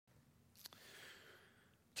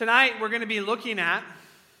Tonight we're going to be looking at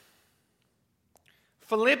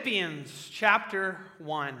Philippians chapter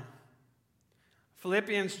 1.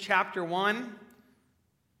 Philippians chapter 1,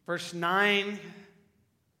 verse 9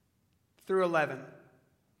 through 11.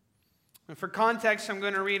 And for context, I'm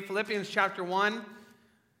going to read Philippians chapter 1,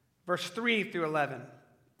 verse 3 through 11.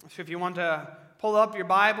 So if you want to pull up your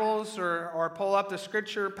Bibles or pull up the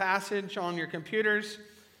scripture passage on your computers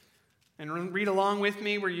and read along with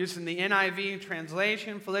me, we're using the NIV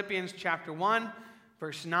translation, Philippians chapter 1,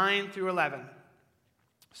 verse 9 through 11.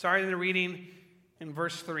 Starting the reading in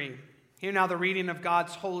verse 3. Hear now the reading of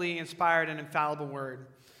God's holy, inspired, and infallible word.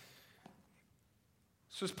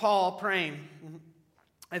 This was Paul praying.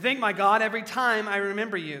 I thank my God every time I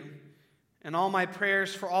remember you and all my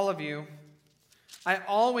prayers for all of you. I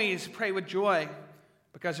always pray with joy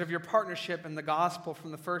because of your partnership in the gospel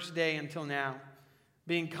from the first day until now,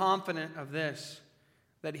 being confident of this,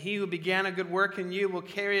 that he who began a good work in you will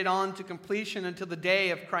carry it on to completion until the day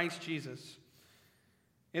of Christ Jesus.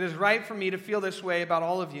 It is right for me to feel this way about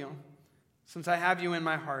all of you, since I have you in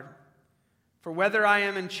my heart. For whether I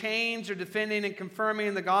am in chains or defending and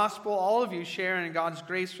confirming the gospel, all of you share in God's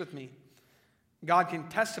grace with me. God can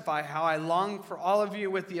testify how I long for all of you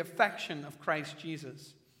with the affection of Christ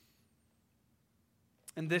Jesus.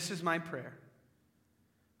 And this is my prayer,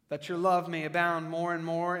 that your love may abound more and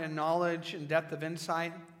more in knowledge and depth of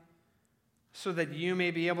insight, so that you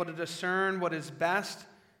may be able to discern what is best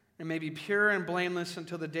and may be pure and blameless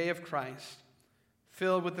until the day of Christ,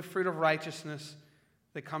 filled with the fruit of righteousness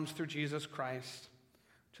that comes through Jesus Christ,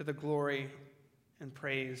 to the glory and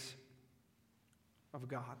praise of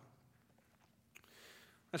God.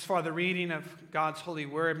 As for the reading of God's holy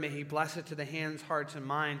word, may he bless it to the hands, hearts, and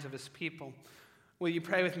minds of his people. Will you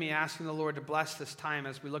pray with me, asking the Lord to bless this time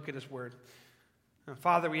as we look at his word? And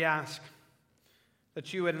Father, we ask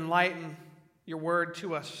that you would enlighten your word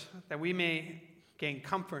to us, that we may gain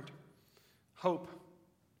comfort, hope,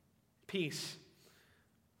 peace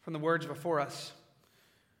from the words before us.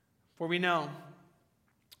 For we know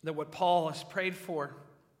that what Paul has prayed for,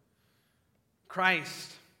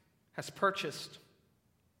 Christ has purchased.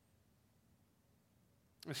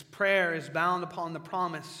 This prayer is bound upon the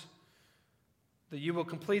promise that you will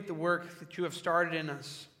complete the work that you have started in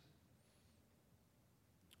us.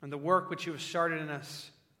 And the work which you have started in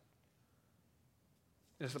us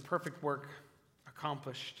is the perfect work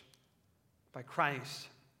accomplished by Christ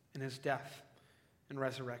in his death and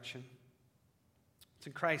resurrection. It's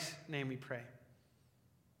in Christ's name we pray.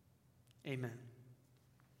 Amen.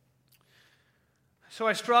 So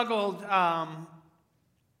I struggled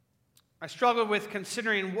with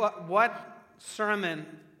considering what sermon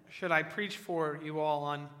should I preach for you all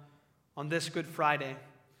on this Good Friday.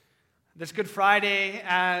 This Good Friday,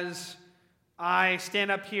 as I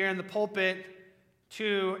stand up here in the pulpit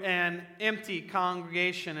to an empty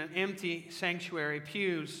congregation, an empty sanctuary,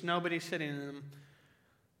 pews, nobody sitting in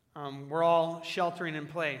them. We're all sheltering in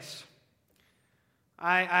place.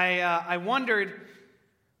 I wondered,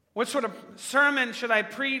 what sort of sermon should I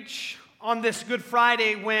preach on this Good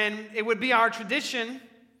Friday when it would be our tradition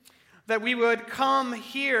that we would come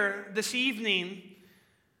here this evening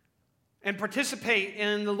and participate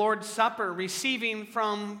in the Lord's Supper, receiving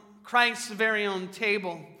from Christ's very own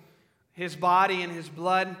table his body and his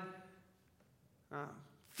blood,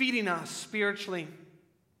 feeding us spiritually,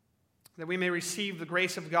 that we may receive the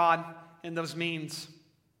grace of God in those means.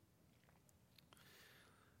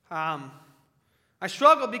 I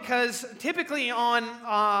struggle because typically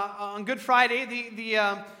on Good Friday,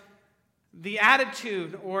 the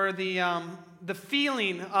attitude or the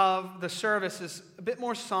feeling of the service is a bit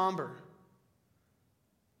more somber,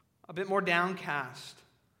 a bit more downcast.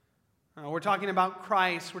 We're talking about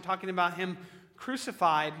Christ. We're talking about him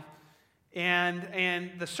crucified,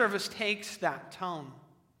 and the service takes that tone.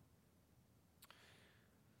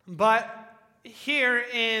 But here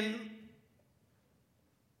in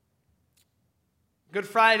Good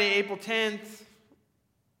Friday, April 10th,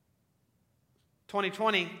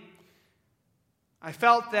 2020, I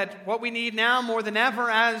felt that what we need now more than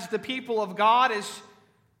ever as the people of God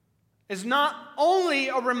is not only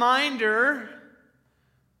a reminder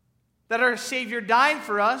that our Savior died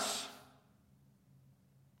for us,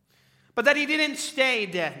 but that he didn't stay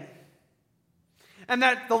dead. And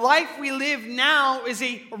that the life we live now is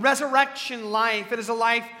a resurrection life. It is a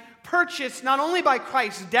life purchased not only by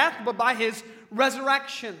Christ's death, but by his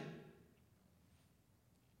resurrection.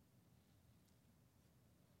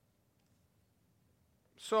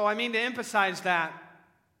 So I mean to emphasize that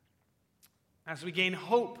as we gain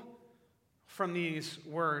hope from these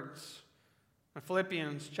words. In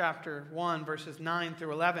Philippians chapter 1, verses 9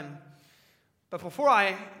 through 11, But before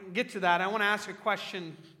I get to that, I want to ask a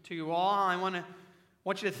question to you all. I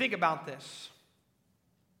want you to think about this.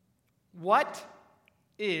 What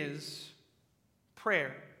is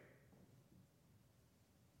prayer?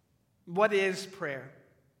 What is prayer?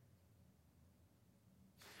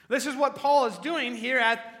 This is what Paul is doing here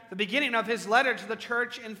at the beginning of his letter to the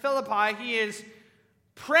church in Philippi. He is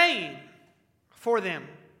praying for them.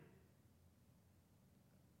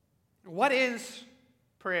 What is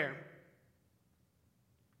prayer?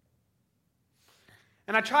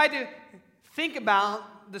 And I tried to think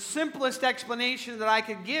about the simplest explanation that I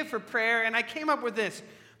could give for prayer, and I came up with this.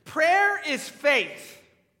 Prayer is faith,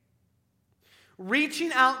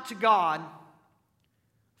 reaching out to God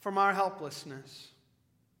from our helplessness.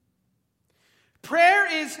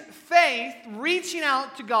 Prayer is faith, reaching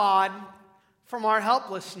out to God from our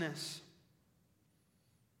helplessness.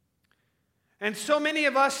 And so many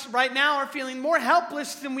of us right now are feeling more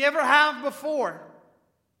helpless than we ever have before.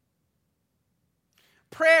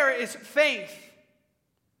 Prayer is faith.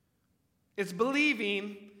 It's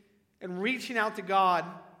believing and reaching out to God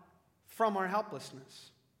from our helplessness.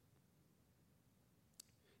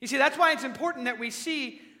 You see, that's why it's important that we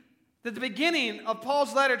see that the beginning of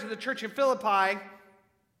Paul's letter to the church in Philippi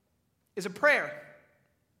is a prayer.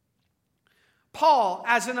 Paul,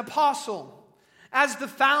 as an apostle, as the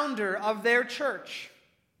founder of their church,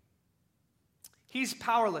 he's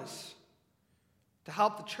powerless to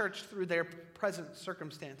help the church through their present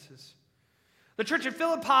circumstances. The church in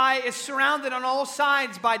Philippi is surrounded on all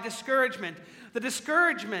sides by discouragement. The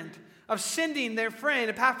discouragement of sending their friend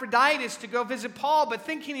Epaphroditus to go visit Paul, but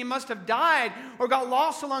thinking he must have died or got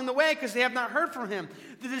lost along the way because they have not heard from him.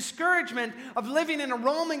 The discouragement of living in a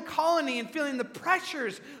Roman colony and feeling the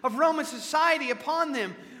pressures of Roman society upon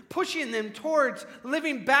them, pushing them towards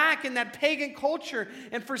living back in that pagan culture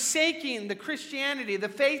and forsaking the Christianity, the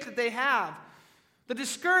faith that they have. The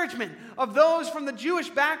discouragement of those from the Jewish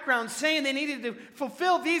background saying they needed to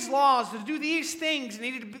fulfill these laws, to do these things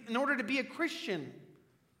in order to be a Christian.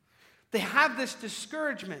 They have this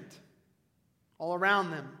discouragement all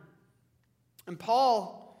around them. And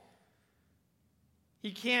Paul,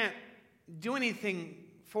 he can't do anything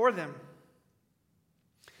for them.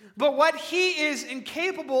 But what he is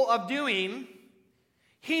incapable of doing,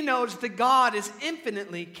 he knows that God is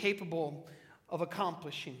infinitely capable of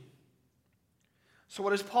accomplishing. So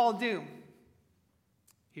what does Paul do?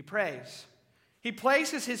 He prays. He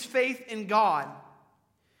places his faith in God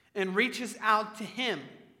and reaches out to him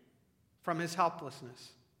from his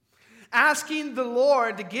helplessness, asking the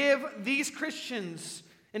Lord to give these Christians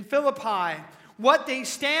in Philippi what they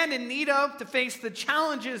stand in need of to face the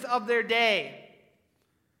challenges of their day.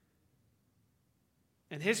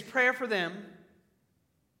 And his prayer for them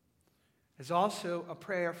is also a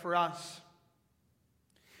prayer for us.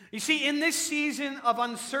 You see, in this season of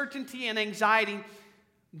uncertainty and anxiety,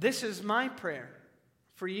 this is my prayer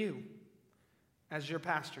for you as your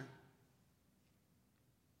pastor.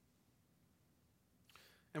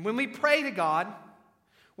 And when we pray to God,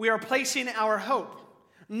 we are placing our hope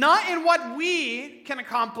not in what we can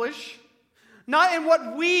accomplish, not in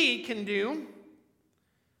what we can do,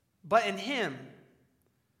 but in Him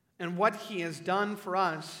and what He has done for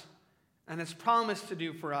us and has promised to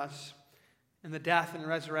do for us in the death and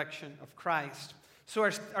resurrection of Christ. So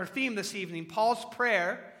our theme this evening, Paul's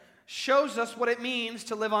prayer, shows us what it means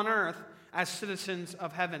to live on earth as citizens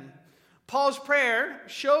of heaven. Paul's prayer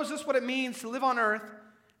shows us what it means to live on earth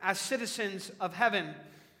as citizens of heaven.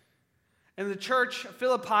 In the church of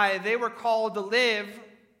Philippi, they were called to live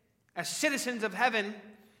as citizens of heaven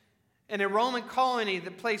in a Roman colony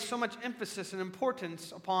that placed so much emphasis and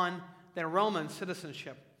importance upon their Roman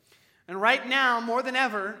citizenship. And right now, more than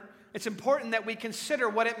ever, it's important that we consider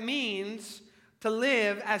what it means to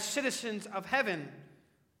live as citizens of heaven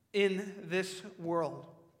in this world.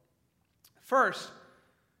 First,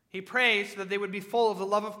 he prays that they would be full of the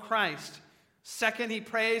love of Christ. Second, he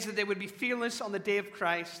prays that they would be fearless on the day of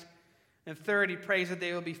Christ. And third, he prays that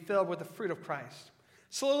they will be filled with the fruit of Christ.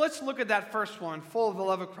 So let's look at that first one, full of the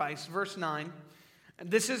love of Christ. Verse 9.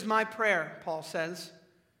 And this is my prayer, Paul says,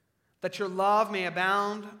 that your love may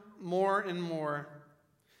abound more and more.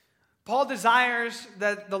 Paul desires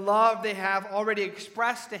that the love they have already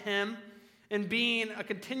expressed to him in being a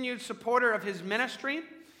continued supporter of his ministry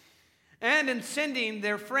and in sending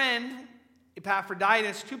their friend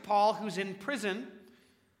Epaphroditus to Paul, who's in prison,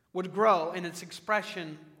 would grow in its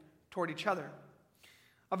expression toward each other.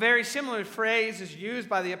 A very similar phrase is used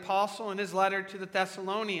by the apostle in his letter to the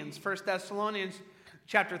Thessalonians. 1 Thessalonians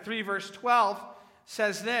chapter 3, verse 12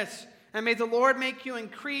 says this, and may the Lord make you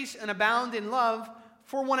increase and abound in love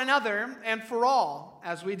for one another and for all,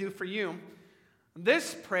 as we do for you,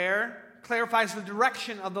 This prayer clarifies the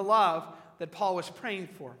direction of the love that Paul was praying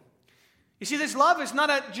for. You see, this love is not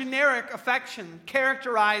a generic affection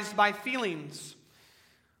characterized by feelings,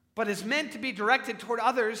 but is meant to be directed toward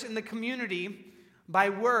others in the community by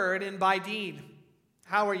word and by deed.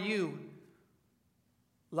 How are you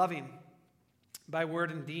loving by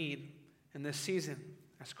word and deed in this season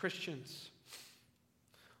as Christians?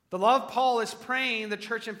 The love Paul is praying the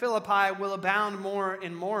church in Philippi will abound more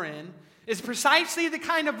and more in is precisely the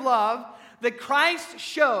kind of love that Christ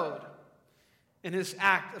showed in his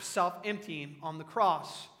act of self-emptying on the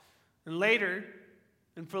cross. And later,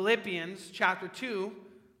 in Philippians chapter 2,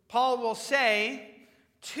 Paul will say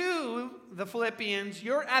to the Philippians,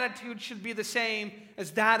 your attitude should be the same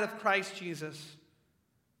as that of Christ Jesus,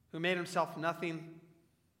 who made himself nothing,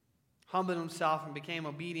 humbled himself, and became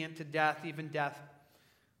obedient to death, even death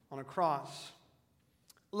on a cross.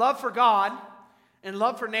 Love for God and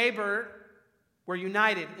love for neighbor were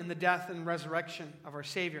united in the death and resurrection of our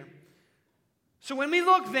Savior. So when we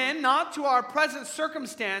look then, not to our present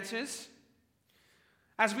circumstances,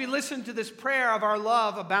 as we listen to this prayer of our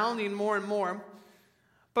love abounding more and more,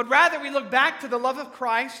 but rather we look back to the love of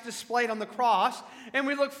Christ displayed on the cross, and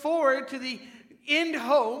we look forward to the end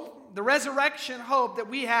hope, the resurrection hope that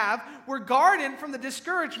we have, we're guarded from the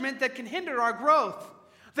discouragement that can hinder our growth.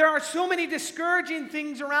 There are so many discouraging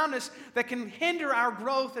things around us that can hinder our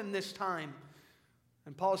growth in this time.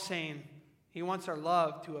 And Paul's saying he wants our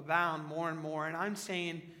love to abound more and more. And I'm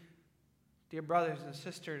saying, dear brothers and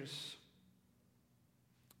sisters,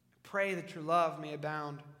 pray that your love may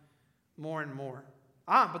abound more and more.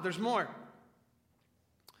 But there's more.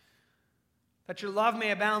 That your love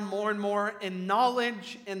may abound more and more in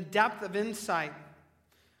knowledge and depth of insight.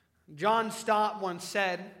 John Stott once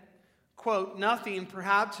said, quote, nothing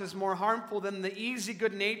perhaps is more harmful than the easy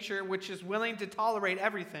good nature which is willing to tolerate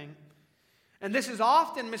everything. And this is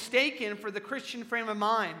often mistaken for the Christian frame of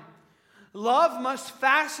mind. Love must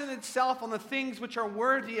fasten itself on the things which are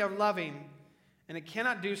worthy of loving, and it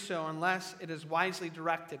cannot do so unless it is wisely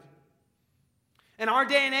directed. In our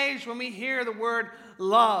day and age, when we hear the word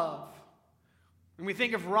love, when we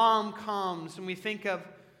think of rom-coms, and we think of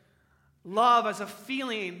love as a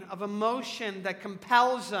feeling of emotion that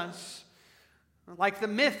compels us, like the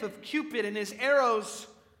myth of Cupid and his arrows,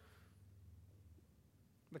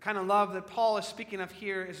 the kind of love that Paul is speaking of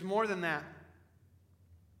here is more than that.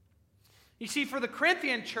 You see, for the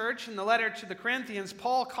Corinthian church, in the letter to the Corinthians,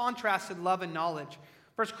 Paul contrasted love and knowledge.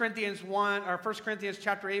 1 Corinthians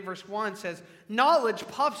chapter 8, verse 1 says, knowledge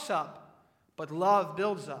puffs up, but love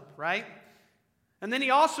builds up, right? And then he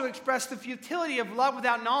also expressed the futility of love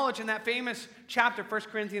without knowledge in that famous chapter, 1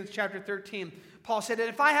 Corinthians chapter 13. Paul said that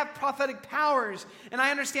if I have prophetic powers, and I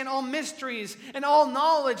understand all mysteries, and all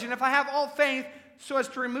knowledge, and if I have all faith, so as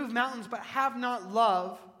to remove mountains, but have not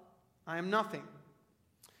love, I am nothing.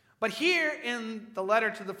 But here in the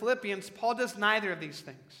letter to the Philippians, Paul does neither of these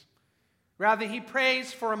things. Rather, he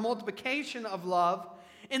prays for a multiplication of love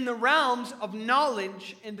in the realms of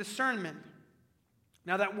knowledge and discernment.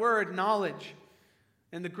 Now that word, knowledge,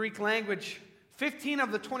 in the Greek language, 15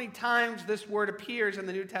 of the 20 times this word appears in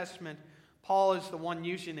the New Testament, Paul is the one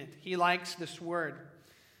using it. He likes this word.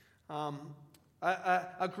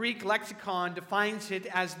 A Greek lexicon defines it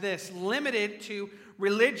as this: limited to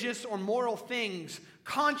religious or moral things,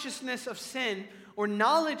 consciousness of sin, or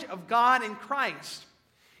knowledge of God in Christ.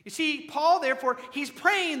 You see, Paul, therefore, he's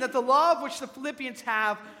praying that the love which the Philippians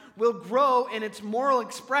have will grow in its moral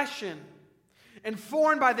expression,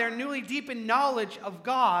 informed by their newly deepened knowledge of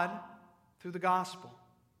God through the gospel,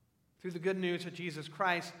 through the good news of Jesus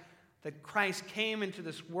Christ, that Christ came into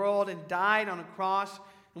this world and died on a cross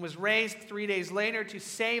and was raised 3 days later to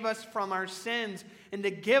save us from our sins and to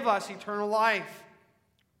give us eternal life.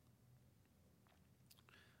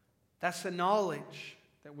 That's the knowledge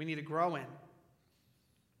that we need to grow in.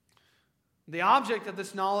 The object of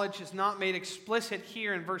this knowledge is not made explicit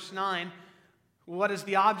here in verse 9. What is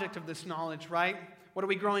the object of this knowledge, right? What are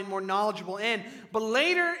we growing more knowledgeable in? But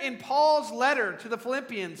later in Paul's letter to the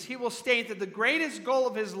Philippians, he will state that the greatest goal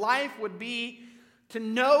of his life would be to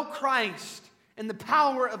know Christ and the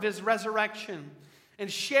power of his resurrection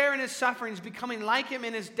and share in his sufferings, becoming like him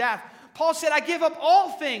in his death. Paul said, I give up all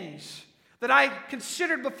things that I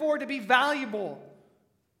considered before to be valuable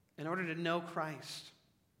in order to know Christ.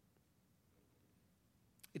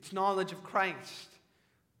 It's knowledge of Christ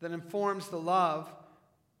that informs the love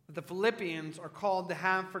that the Philippians are called to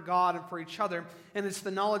have for God and for each other. And it's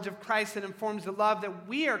the knowledge of Christ that informs the love that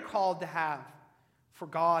we are called to have for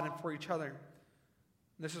God and for each other.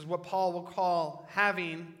 This is what Paul will call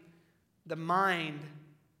having the mind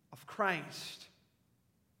of Christ.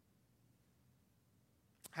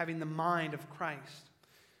 having the mind of Christ.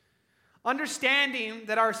 Understanding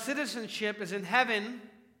that our citizenship is in heaven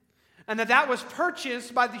and that was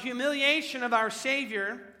purchased by the humiliation of our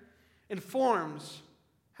Savior informs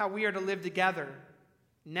how we are to live together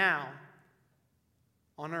now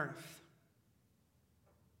on earth.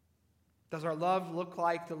 Does our love look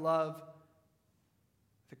like the love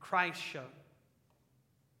that Christ showed?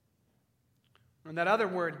 And that other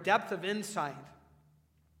word, depth of insight.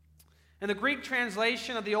 In the Greek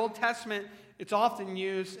translation of the Old Testament, it's often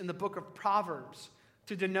used in the book of Proverbs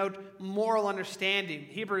to denote moral understanding.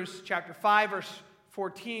 Hebrews chapter 5, verse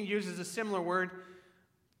 14 uses a similar word.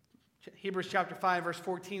 Hebrews chapter 5, verse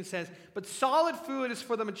 14 says, "But solid food is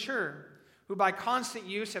for the mature, who by constant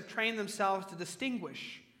use have trained themselves to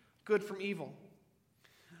distinguish good from evil."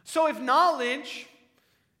 So if knowledge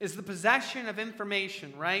is the possession of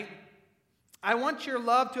information, right? I want your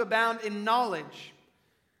love to abound in knowledge.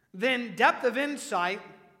 Then depth of insight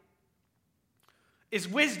is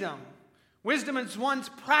wisdom. Wisdom is one's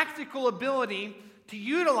practical ability to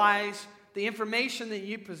utilize the information that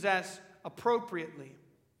you possess appropriately.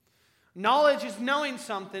 Knowledge is knowing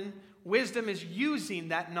something. Wisdom is using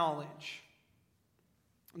that knowledge.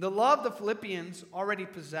 The love the Philippians already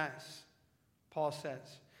possess, Paul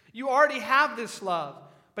says. You already have this love.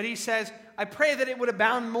 But he says, I pray that it would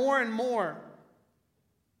abound more and more.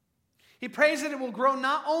 He prays that it will grow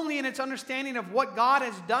not only in its understanding of what God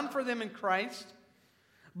has done for them in Christ,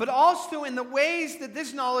 but also in the ways that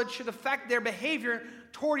this knowledge should affect their behavior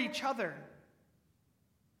toward each other.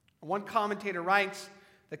 One commentator writes,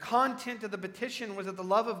 the content of the petition was that the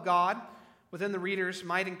love of God within the readers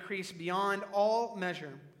might increase beyond all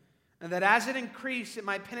measure, and that as it increased, it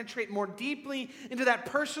might penetrate more deeply into that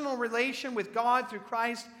personal relation with God through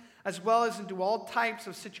Christ, as well as into all types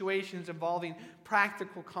of situations involving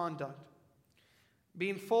practical conduct.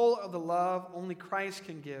 Being full of the love only Christ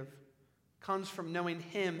can give comes from knowing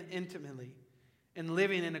Him intimately and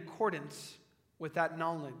living in accordance with that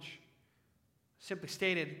knowledge. Simply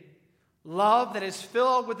stated, love that is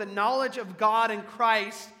filled with the knowledge of God and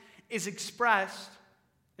Christ is expressed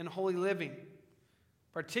in holy living,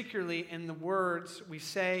 particularly in the words we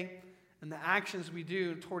say and the actions we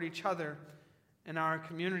do toward each other in our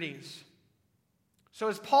communities. So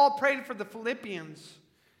as Paul prayed for the Philippians,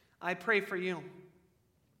 I pray for you.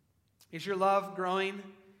 Is your love growing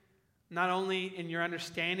not only in your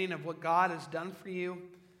understanding of what God has done for you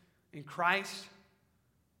in Christ,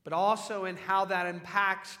 but also in how that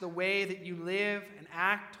impacts the way that you live and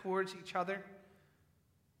act towards each other?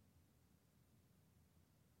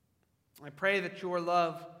 I pray that your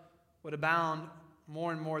love would abound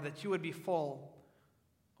more and more, that you would be full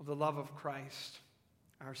of the love of Christ,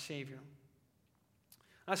 our Savior.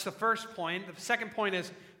 That's the first point. The second point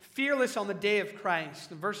is fearless on the day of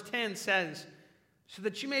Christ. And verse 10 says, so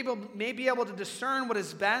that you may be able to discern what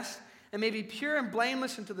is best and may be pure and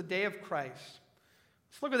blameless until the day of Christ.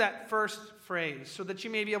 Let's look at that first phrase, so that you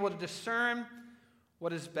may be able to discern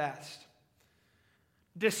what is best.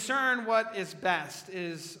 Discern what is best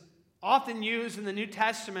is often used in the New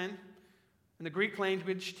Testament, in the Greek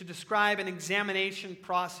language, to describe an examination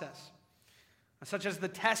process, such as the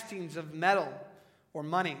testings of metal or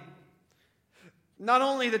money. Not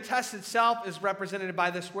only the test itself is represented by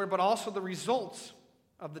this word, but also the results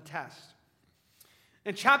of the test.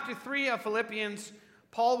 In chapter 3 of Philippians,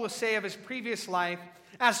 Paul will say of his previous life,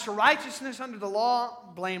 as to righteousness under the law,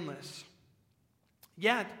 blameless.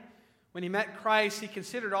 Yet, when he met Christ, he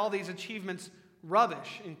considered all these achievements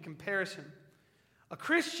rubbish in comparison. A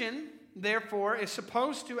Christian, therefore, is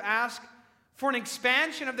supposed to ask for an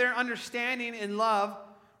expansion of their understanding in love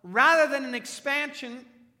rather than an expansion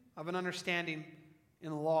of an understanding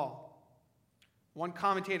in law. One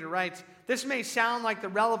commentator writes, this may sound like the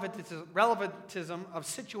relevantism of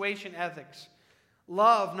situation ethics.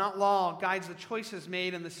 Love, not law, guides the choices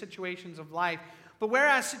made in the situations of life. But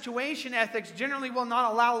whereas situation ethics generally will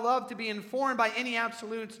not allow love to be informed by any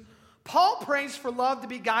absolutes, Paul prays for love to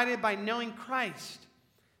be guided by knowing Christ,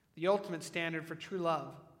 the ultimate standard for true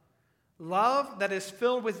love. Love that is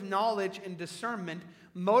filled with knowledge and discernment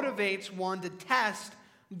motivates one to test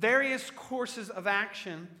various courses of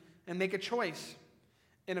action and make a choice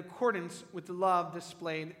in accordance with the love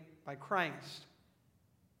displayed by Christ.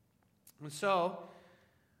 And so,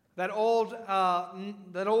 that old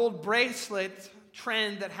bracelet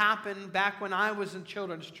trend that happened back when I was in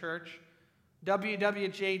children's church,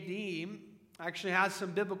 WWJD, actually has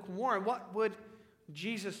some biblical warrant. What would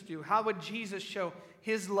Jesus do? How would Jesus show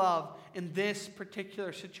His love in this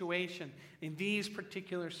particular situation, in these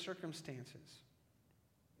particular circumstances?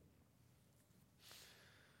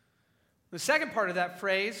 The second part of that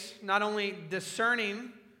phrase, not only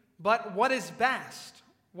discerning But what is best?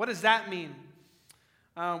 What does that mean?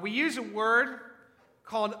 We use a word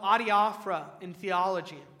called adiaphora in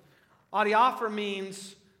theology. Adiaphora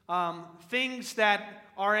means things that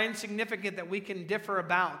are insignificant that we can differ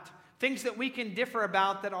about. Things that we can differ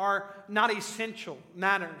about that are not essential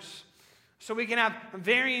matters. So we can have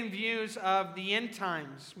varying views of the end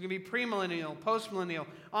times. We can be premillennial, postmillennial,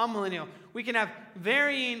 amillennial. We can have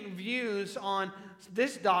varying views on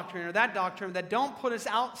this doctrine or that doctrine that don't put us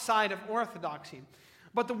outside of orthodoxy.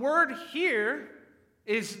 But the word here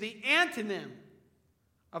is the antonym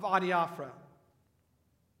of adiaphora.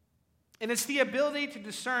 And it's the ability to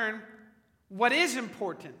discern what is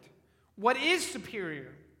important, what is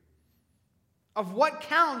superior, of what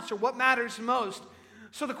counts or what matters most.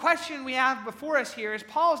 So the question we have before us here is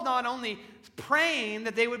Paul's not only praying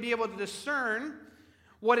that they would be able to discern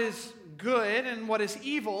what is good and what is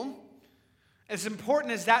evil, as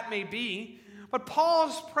important as that may be, but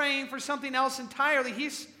Paul's praying for something else entirely.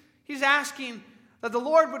 He's asking that the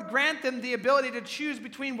Lord would grant them the ability to choose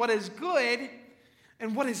between what is good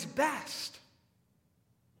and what is best.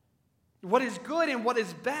 What is good and what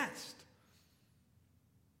is best.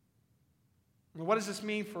 And what does this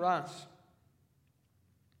mean for us?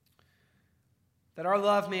 That our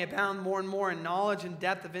love may abound more and more in knowledge and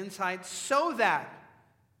depth of insight, so that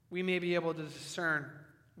we may be able to discern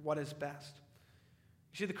what is best.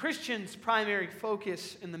 You see, the Christian's primary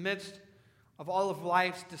focus in the midst of all of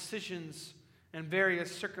life's decisions and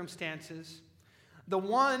various circumstances, the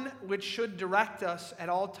one which should direct us at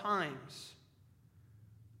all times,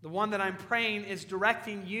 the one that I'm praying is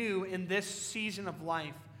directing you in this season of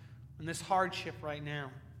life, in this hardship right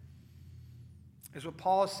now, is what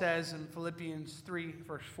Paul says in Philippians 3,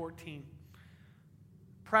 verse 14.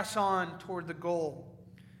 Press on toward the goal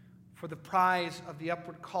for the prize of the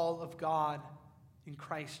upward call of God in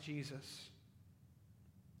Christ Jesus.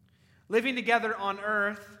 Living together on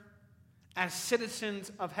earth as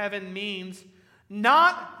citizens of heaven means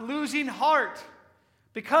not losing heart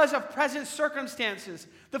because of present circumstances.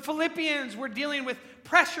 The Philippians were dealing with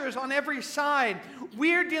pressures on every side.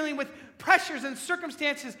 We're dealing with pressures and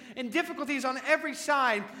circumstances and difficulties on every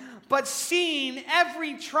side, but seeing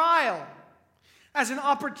every trial as an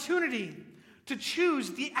opportunity to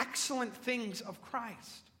choose the excellent things of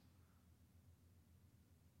Christ.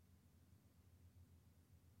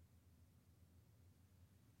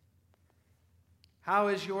 How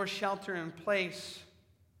is your shelter in place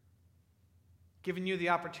giving you the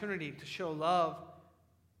opportunity to show love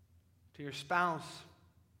to your spouse,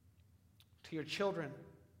 to your children,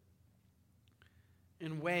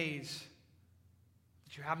 in ways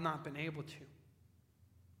that you have not been able to?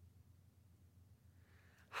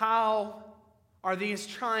 How are these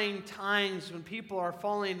trying times when people are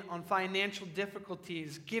falling on financial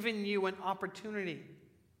difficulties giving you an opportunity?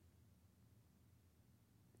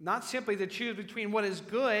 Not simply to choose between what is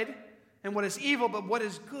good and what is evil, but what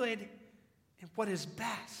is good and what is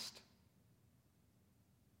best.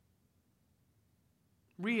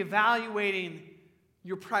 Reevaluating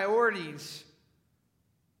your priorities.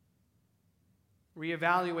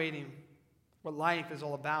 Reevaluating what life is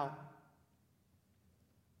all about.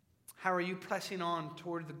 How are you pressing on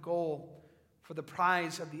toward the goal for the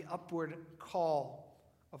prize of the upward call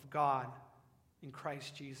of God in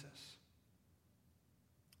Christ Jesus?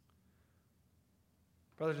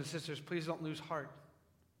 Brothers and sisters, please don't lose heart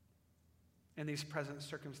in these present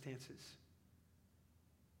circumstances.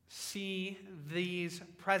 See these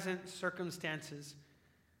present circumstances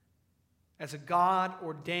as a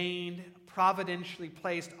God-ordained, providentially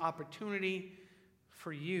placed opportunity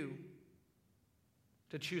for you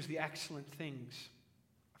to choose the excellent things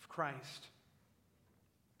of Christ.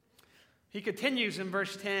 He continues in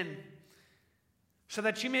verse 10, so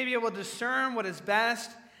that you may be able to discern what is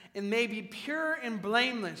best and may be pure and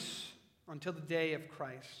blameless until the day of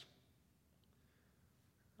Christ.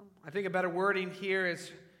 I think a better wording here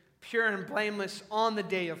is pure and blameless on the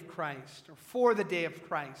day of Christ, or for the day of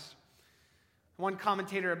Christ. One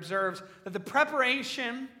commentator observes that the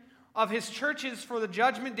preparation of his churches for the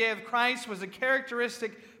judgment day of Christ was a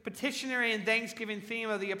characteristic petitionary and thanksgiving theme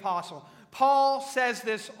of the apostle. Paul says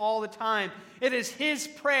this all the time. It is his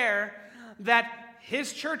prayer that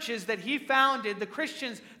his churches that he founded, the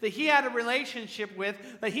Christians that he had a relationship with,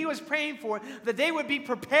 that he was praying for, that they would be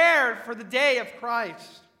prepared for the day of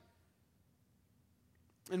Christ.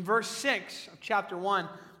 In verse 6 of chapter 1,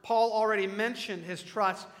 Paul already mentioned his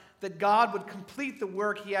trust that God would complete the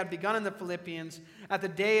work he had begun in the Philippians at the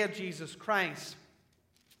day of Jesus Christ.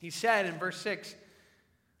 He said in verse 6,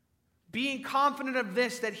 being confident of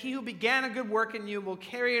this, that he who began a good work in you will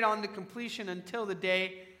carry it on to completion until the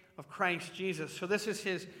day of Christ Jesus. So this is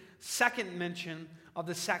his second mention of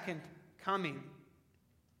the second coming.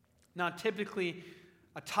 Not typically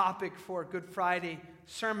a topic for a Good Friday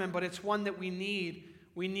sermon, but it's one that we need.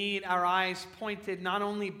 We need our eyes pointed not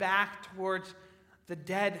only back towards the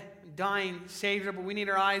dead, dying Savior, but we need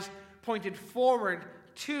our eyes pointed forward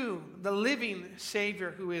to the living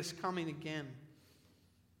Savior who is coming again.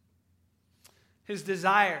 His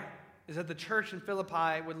desire is that the church in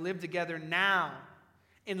Philippi would live together now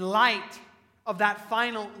in light of that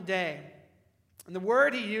final day. And the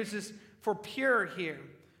word he uses for pure here,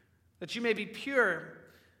 that you may be pure,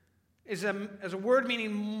 is a word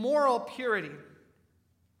meaning moral purity.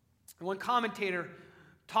 And one commentator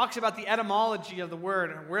talks about the etymology of the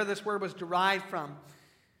word, or where this word was derived from.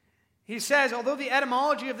 He says, although the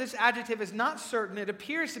etymology of this adjective is not certain, it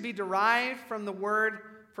appears to be derived from the word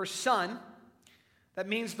for sun, that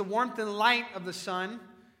means the warmth and light of the sun,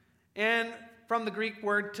 and from the Greek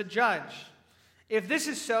word to judge. If this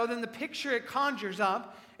is so, then the picture it conjures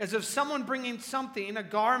up is of someone bringing something, a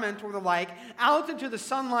garment or the like, out into the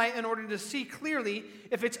sunlight in order to see clearly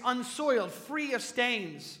if it's unsoiled, free of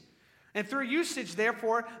stains. And through usage,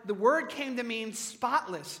 therefore, the word came to mean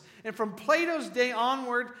spotless. And from Plato's day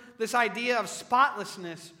onward, this idea of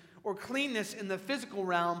spotlessness or cleanness in the physical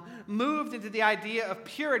realm moved into the idea of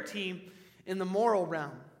purity in the moral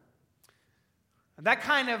realm. That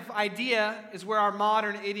kind of idea is where our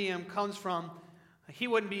modern idiom comes from. He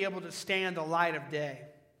wouldn't be able to stand the light of day.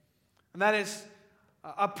 And that is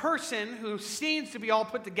a person who seems to be all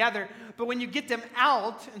put together, but when you get them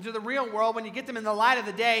out into the real world, when you get them in the light of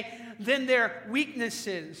the day, then their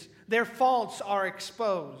weaknesses, their faults are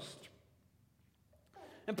exposed.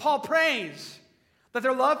 And Paul prays that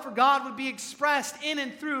their love for God would be expressed in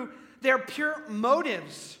and through their pure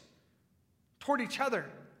motives toward each other.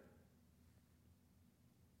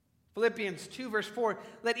 Philippians 2 verse 4,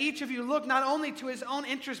 let each of you look not only to his own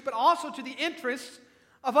interests, but also to the interests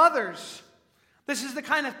of others. This is the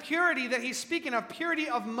kind of purity that he's speaking of, purity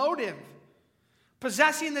of motive.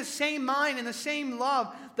 Possessing the same mind and the same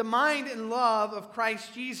love, the mind and love of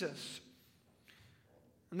Christ Jesus.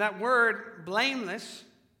 And that word, blameless,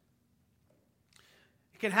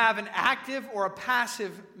 it can have an active or a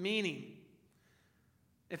passive meaning.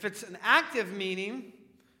 If it's an active meaning,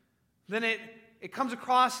 then it comes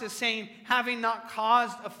across as saying, having not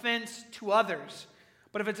caused offense to others.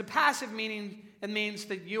 But if it's a passive meaning, it means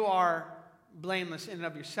that you are blameless in and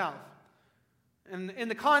of yourself. And in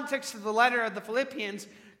the context of the letter of the Philippians,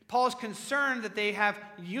 Paul's concerned that they have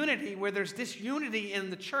unity where there's disunity in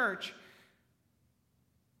the church.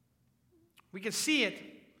 We can see it.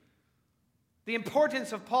 The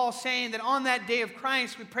importance of Paul saying that on that day of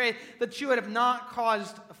Christ, we pray that you would have not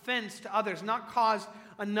caused offense to others, not caused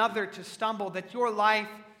another to stumble, that your life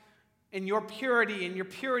and your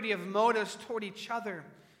purity of motives toward each other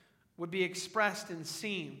would be expressed and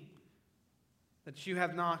seen, that you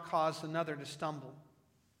have not caused another to stumble.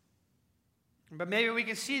 But maybe we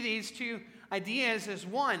can see these two ideas as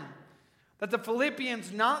one, that the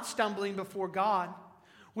Philippians not stumbling before God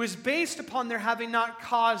was based upon their having not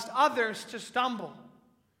caused others to stumble,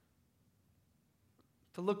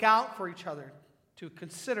 to look out for each other, to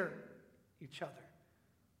consider each other.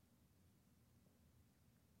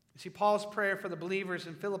 You see, Paul's prayer for the believers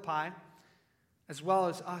in Philippi, as well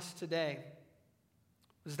as us today,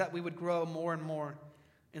 was that we would grow more and more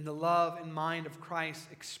in the love and mind of Christ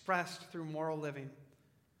expressed through moral living,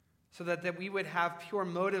 so that we would have pure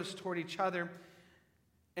motives toward each other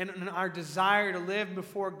and in our desire to live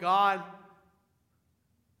before God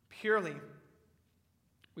purely,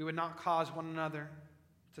 we would not cause one another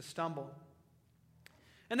to stumble.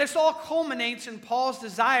 And this all culminates in Paul's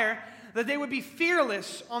desire that they would be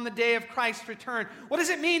fearless on the day of Christ's return. What does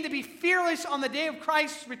it mean to be fearless on the day of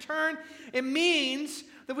Christ's return? It means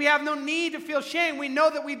that we have no need to feel shame. We know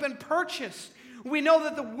that we've been purchased. We know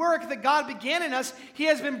that the work that God began in us, He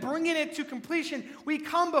has been bringing it to completion. We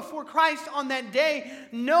come before Christ on that day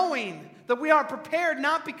knowing that we are prepared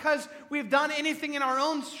not because we've done anything in our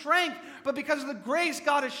own strength, but because of the grace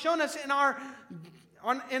God has shown us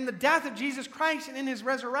in the death of Jesus Christ and in His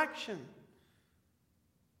resurrection.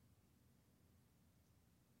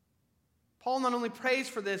 Paul not only prays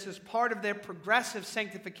for this as part of their progressive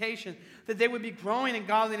sanctification, that they would be growing in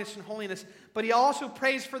godliness and holiness, but he also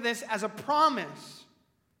prays for this as a promise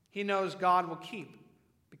he knows God will keep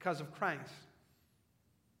because of Christ.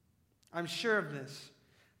 I'm sure of this,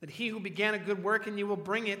 that he who began a good work in you will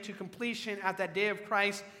bring it to completion at that day of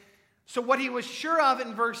Christ. So what he was sure of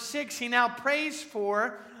in verse 6, he now prays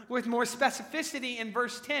for with more specificity in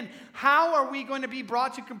verse 10. How are we going to be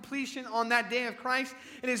brought to completion on that day of Christ?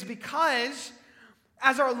 It is because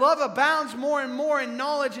As our love abounds more and more in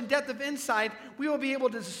knowledge and depth of insight, we will be able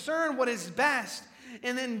to discern what is best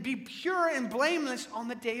and then be pure and blameless on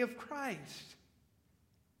the day of Christ.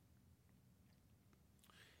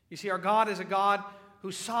 You see, our God is a God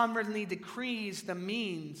who sovereignly decrees the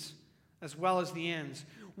means as well as the ends.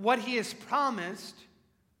 What he has promised,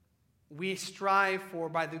 we strive for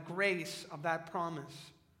by the grace of that promise.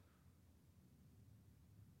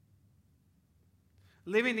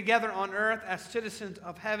 Living together on earth as citizens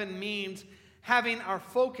of heaven means having our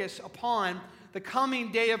focus upon the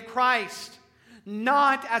coming day of Christ,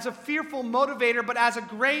 not as a fearful motivator, but as a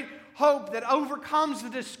great hope that overcomes the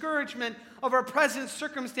discouragement of our present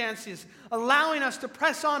circumstances, allowing us to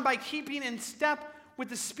press on by keeping in step with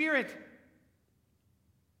the Spirit.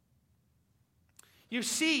 You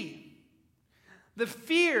see, the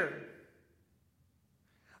fear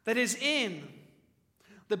that is in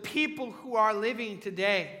the people who are living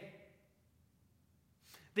today,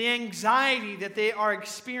 the anxiety that they are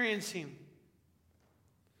experiencing,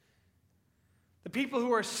 the people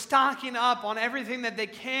who are stocking up on everything that they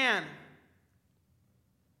can,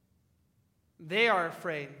 they are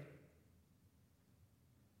afraid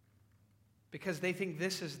because they think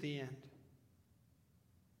this is the end.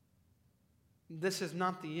 This is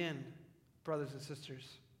not the end, brothers and sisters.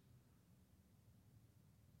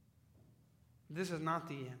 This is not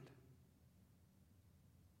the end.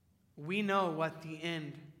 We know what the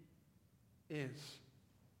end is.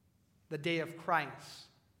 The day of Christ.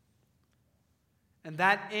 And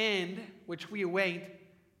that end which we await,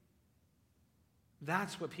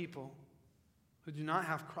 that's what people who do not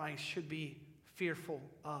have Christ should be fearful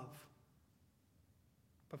of.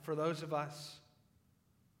 But for those of us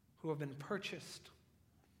who have been purchased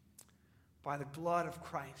by the blood of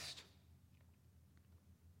Christ,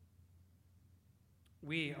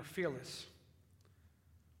 we are fearless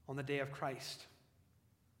on the day of Christ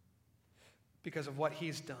because of what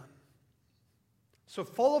he's done. So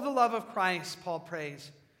full of the love of Christ, Paul prays,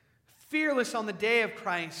 fearless on the day of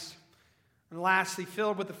Christ, and lastly,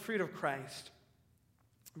 filled with the fruit of Christ.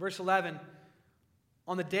 Verse 11,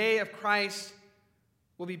 on the day of Christ,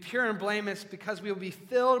 we'll be pure and blameless because we will be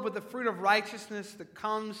filled with the fruit of righteousness that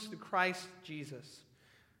comes through Christ Jesus,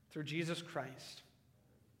 through Jesus Christ.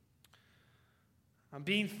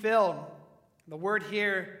 Being filled, the word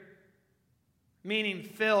here meaning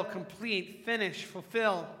fill, complete, finish,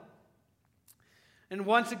 fulfill. And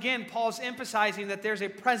once again, Paul's emphasizing that there's a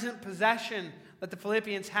present possession that the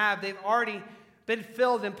Philippians have. They've already been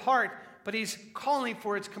filled in part, but he's calling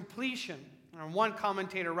for its completion. And one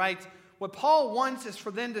commentator writes, what Paul wants is for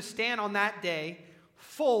them to stand on that day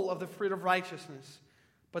full of the fruit of righteousness.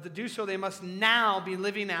 But to do so, they must now be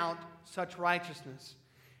living out such righteousness.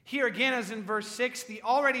 Here again, as in verse 6, the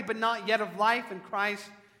already but not yet of life in Christ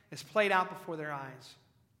is played out before their eyes.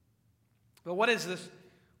 But what is this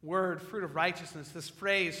word, fruit of righteousness, this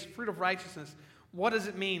phrase, fruit of righteousness? What does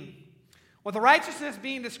it mean? Well, the righteousness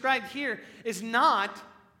being described here is not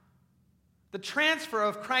the transfer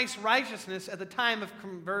of Christ's righteousness at the time of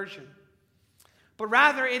conversion, but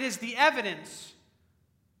rather it is the evidence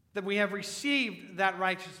that we have received that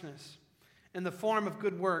righteousness in the form of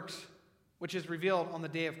good works, which is revealed on the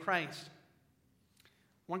day of Christ.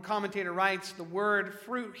 One commentator writes, the word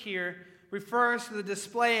fruit here refers to the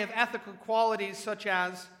display of ethical qualities such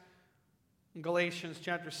as, in Galatians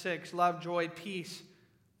chapter 6, love, joy, peace,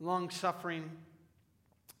 long-suffering,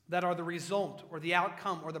 that are the result or the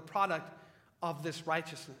outcome or the product of this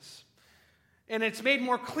righteousness. And it's made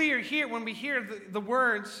more clear here when we hear the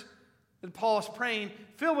words that Paul is praying,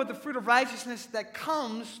 filled with the fruit of righteousness that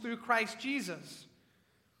comes through Christ Jesus.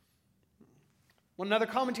 One another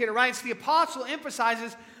commentator writes, the apostle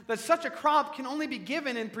emphasizes that such a crop can only be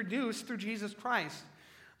given and produced through Jesus Christ.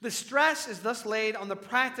 The stress is thus laid on the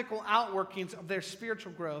practical outworkings of their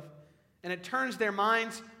spiritual growth, and it turns their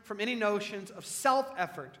minds from any notions of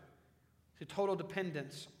self-effort to total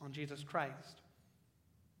dependence on Jesus Christ.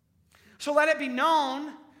 So let it be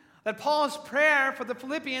known that Paul's prayer for the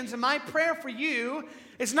Philippians and my prayer for you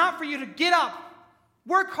is not for you to get up,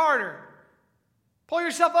 work harder, pull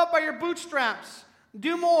yourself up by your bootstraps,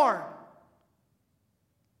 do more.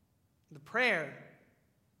 The prayer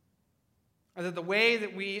is that the way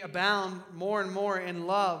that we abound more and more in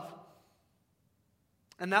love,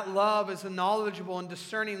 and that love is a knowledgeable and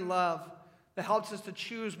discerning love that helps us to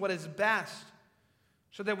choose what is best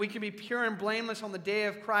so that we can be pure and blameless on the day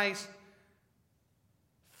of Christ,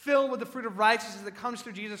 filled with the fruit of righteousness that comes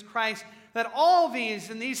through Jesus Christ, that all these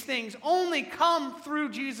and these things only come through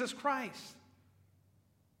Jesus Christ.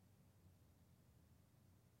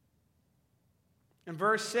 In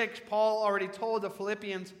verse 6, Paul already told the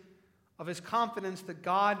Philippians of his confidence that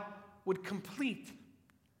God would complete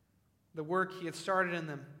the work he had started in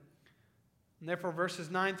them. And therefore,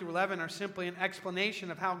 verses 9 through 11 are simply an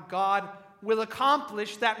explanation of how God will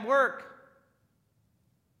accomplish that work.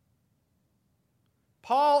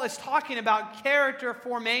 Paul is talking about character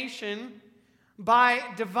formation by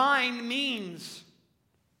divine means.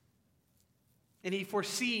 And he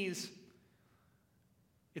foresees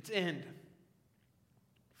its end.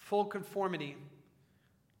 Full conformity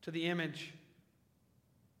to the image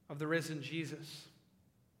of the risen Jesus.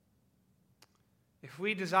 If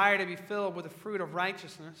we desire to be filled with the fruit of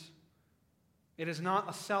righteousness, it is not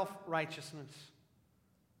a self-righteousness.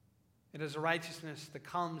 It is a righteousness that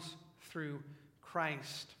comes through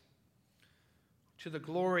Christ. To the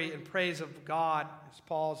glory and praise of God is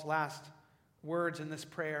Paul's last words in this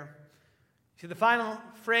prayer. See, the final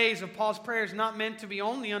phrase of Paul's prayer is not meant to be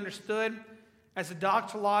only understood as a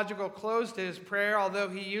doxological close to his prayer, although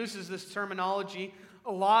he uses this terminology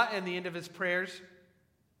a lot in the end of his prayers.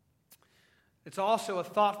 It's also a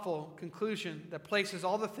thoughtful conclusion that places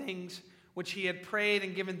all the things which he had prayed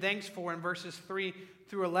and given thanks for in verses 3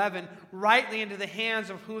 through 11 rightly into the hands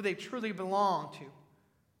of who they truly belong to.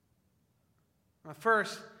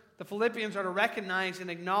 First, the Philippians are to recognize and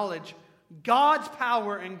acknowledge God's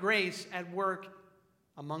power and grace at work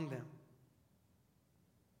among them.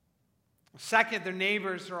 Second, their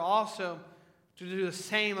neighbors are also to do the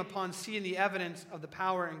same upon seeing the evidence of the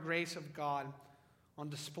power and grace of God on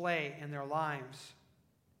display in their lives.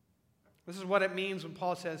 This is what it means when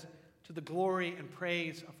Paul says, to the glory and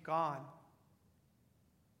praise of God.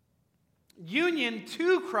 Union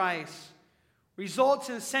to Christ results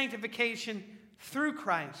in sanctification through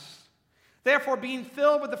Christ. Therefore, being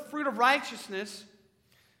filled with the fruit of righteousness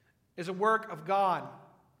is a work of God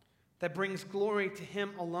that brings glory to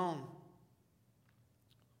Him alone.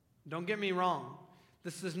 Don't get me wrong.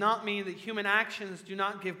 This does not mean that human actions do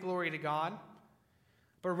not give glory to God,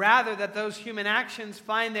 but rather that those human actions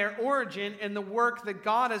find their origin in the work that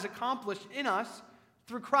God has accomplished in us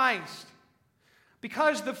through Christ.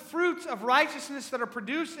 Because the fruits of righteousness that are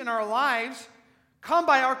produced in our lives come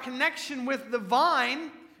by our connection with the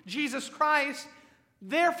vine, Jesus Christ,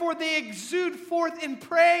 therefore they exude forth in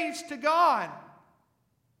praise to God.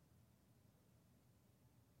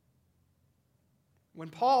 When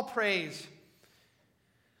Paul prays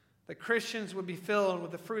that Christians would be filled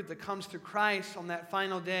with the fruit that comes through Christ on that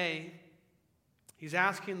final day, he's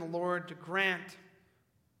asking the Lord to grant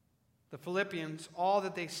the Philippians all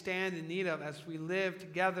that they stand in need of as we live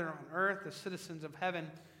together on earth as citizens of heaven.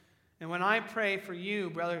 And when I pray for you,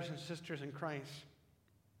 brothers and sisters in Christ,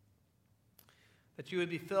 that you would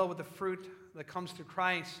be filled with the fruit that comes through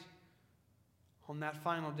Christ on that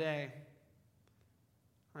final day,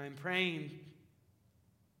 I am praying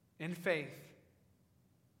in faith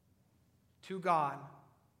to God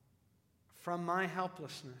from my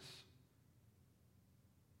helplessness,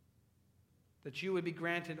 that you would be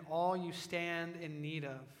granted all you stand in need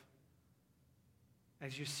of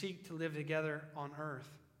as you seek to live together on earth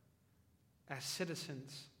as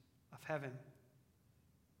citizens of heaven.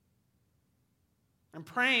 I'm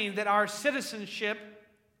praying that our citizenship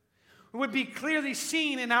would be clearly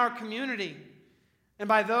seen in our community and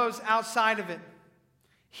by those outside of it,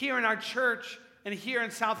 here in our church and here in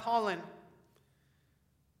South Holland.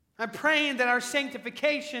 I'm praying that our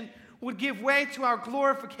sanctification would give way to our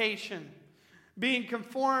glorification, being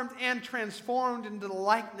conformed and transformed into the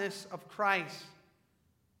likeness of Christ.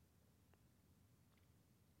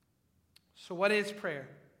 So what is prayer?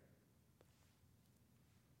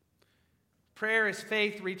 Prayer is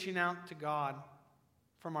faith reaching out to God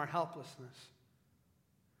from our helplessness.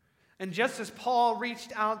 And just as Paul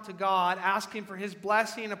reached out to God, asking for his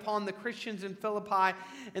blessing upon the Christians in Philippi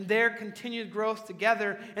and their continued growth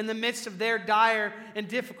together in the midst of their dire and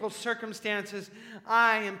difficult circumstances,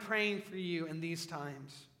 I am praying for you in these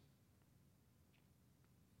times.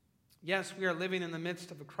 Yes, we are living in the midst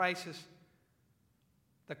of a crisis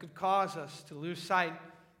that could cause us to lose sight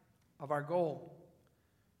of our goal,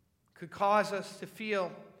 could cause us to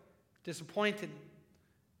feel disappointed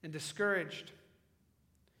and discouraged.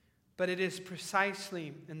 But it is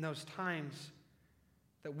precisely in those times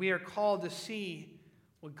that we are called to see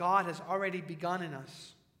what God has already begun in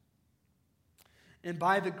us. And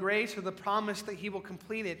by the grace of the promise that He will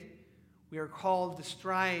complete it, we are called to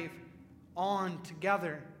strive on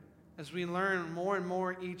together as we learn more and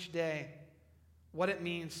more each day what it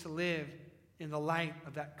means to live in the light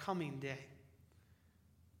of that coming day.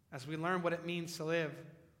 As we learn what it means to live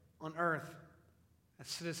on earth as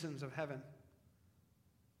citizens of heaven.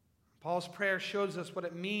 Paul's prayer shows us what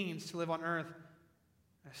it means to live on earth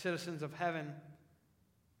as citizens of heaven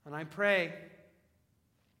And I pray,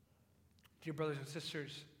 dear brothers and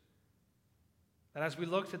sisters, that as we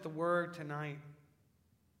looked at the Word tonight,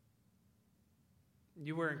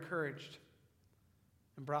 you were encouraged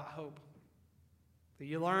and brought hope. That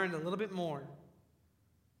you learned a little bit more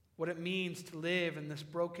what it means to live in this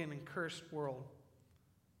broken and cursed world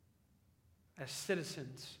as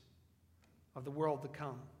citizens of the world to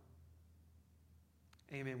come.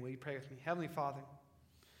 Amen. Will you pray with me? Heavenly Father,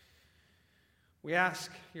 we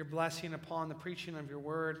ask your blessing upon the preaching of your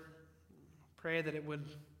word. Pray that it would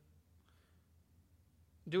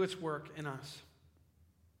do its work in us.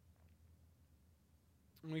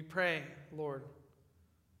 And we pray, Lord,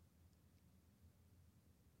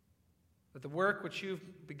 that the work which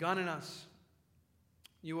you've begun in us,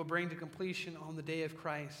 you will bring to completion on the day of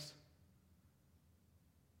Christ.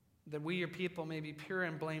 That we, your people, may be pure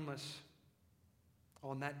and blameless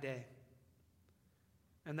on that day.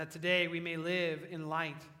 And that today we may live in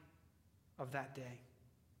light of that day.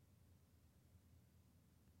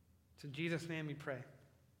 It's in Jesus' name we pray.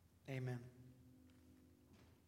 Amen.